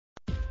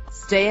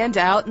Stand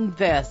out in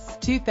this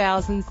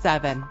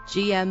 2007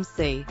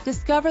 GMC.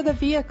 Discover the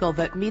vehicle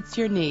that meets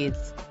your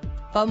needs.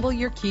 Fumble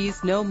your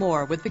keys no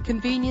more with the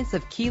convenience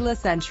of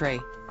keyless entry.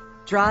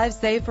 Drive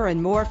safer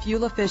and more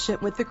fuel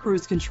efficient with the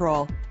cruise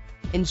control.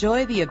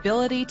 Enjoy the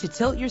ability to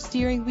tilt your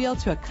steering wheel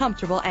to a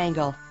comfortable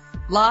angle.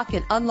 Lock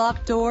and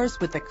unlock doors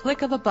with the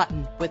click of a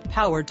button with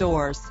power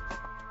doors.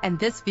 And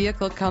this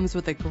vehicle comes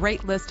with a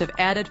great list of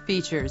added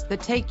features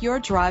that take your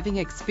driving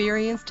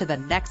experience to the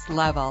next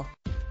level.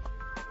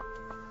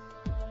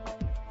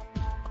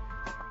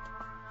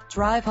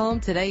 Drive home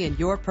today in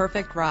your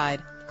perfect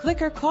ride.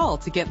 Click or call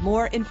to get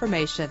more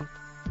information.